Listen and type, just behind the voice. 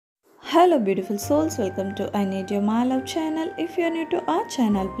Hello beautiful souls, welcome to I Need Your My Love channel. If you are new to our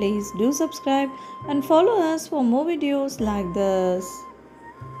channel, please do subscribe and follow us for more videos like this.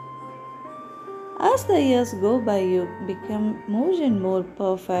 As the years go by, you become more and more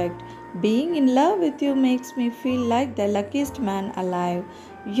perfect. Being in love with you makes me feel like the luckiest man alive.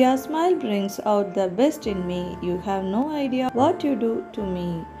 Your smile brings out the best in me. You have no idea what you do to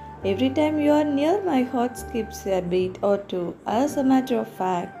me. Every time you are near, my heart skips a beat or two. As a matter of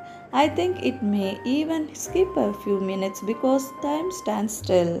fact, I think it may even skip a few minutes because time stands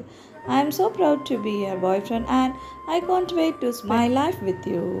still. I am so proud to be your boyfriend and I can't wait to spend my life with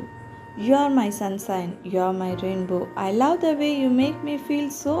you. You are my sunshine, you are my rainbow. I love the way you make me feel,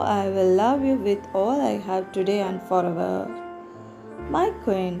 so I will love you with all I have today and forever. My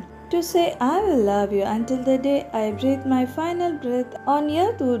queen, to say I will love you until the day I breathe my final breath on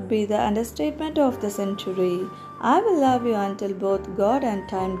earth would be the understatement of the century. I will love you until both God and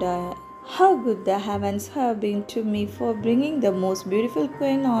time die. How good the heavens have been to me for bringing the most beautiful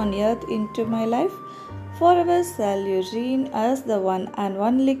queen on earth into my life. Forever shall you reign as the one and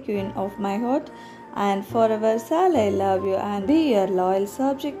only queen of my heart, and forever shall I love you and be your loyal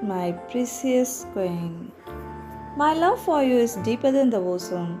subject, my precious queen. My love for you is deeper than the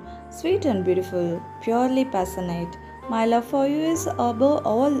ocean, sweet and beautiful, purely passionate. My love for you is above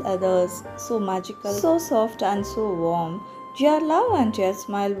all others, so magical, so soft and so warm. Your love and your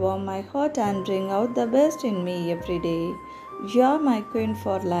smile warm my heart and bring out the best in me every day. You are my queen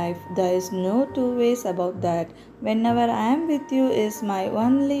for life. There is no two ways about that. Whenever I am with you is my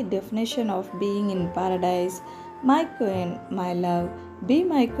only definition of being in paradise. My queen, my love. Be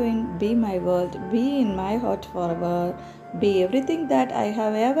my queen, be my world, be in my heart forever. Be everything that I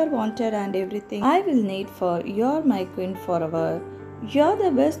have ever wanted and everything I will need for. You're my queen forever. You're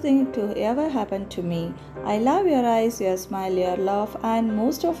the best thing to ever happen to me. I love your eyes, your smile, your laugh, and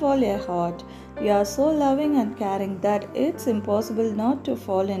most of all, your heart. You are so loving and caring that it's impossible not to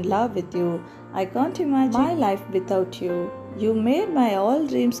fall in love with you. I can't imagine my life without you. You made my all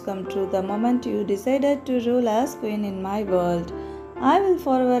dreams come true the moment you decided to rule as queen in my world. I will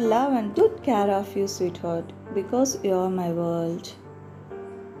forever love and take care of you, sweetheart, because you are my world.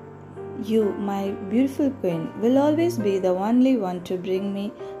 You, my beautiful queen, will always be the only one to bring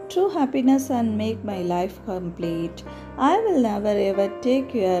me true happiness and make my life complete. I will never ever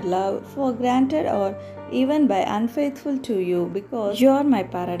take your love for granted or even be unfaithful to you because you are my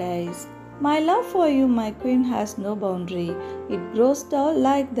paradise. My love for you, my queen, has no boundary. It grows tall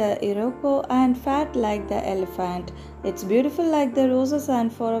like the Iroko and fat like the elephant. It's beautiful like the roses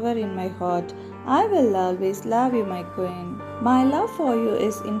and forever in my heart. I will always love you, my queen. My love for you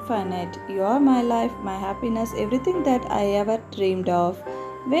is infinite. You are my life, my happiness, everything that I ever dreamed of.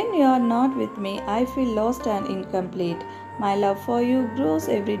 When you are not with me, I feel lost and incomplete. My love for you grows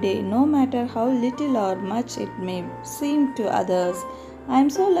every day, no matter how little or much it may seem to others. I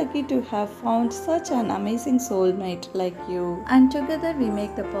am so lucky to have found such an amazing soulmate like you. And together we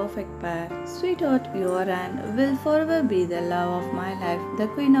make the perfect pair. Sweetheart, you are and will forever be the love of my life, the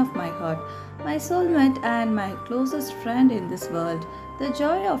queen of my heart, my soulmate and my closest friend in this world. The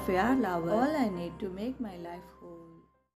joy of your love, all I need to make my life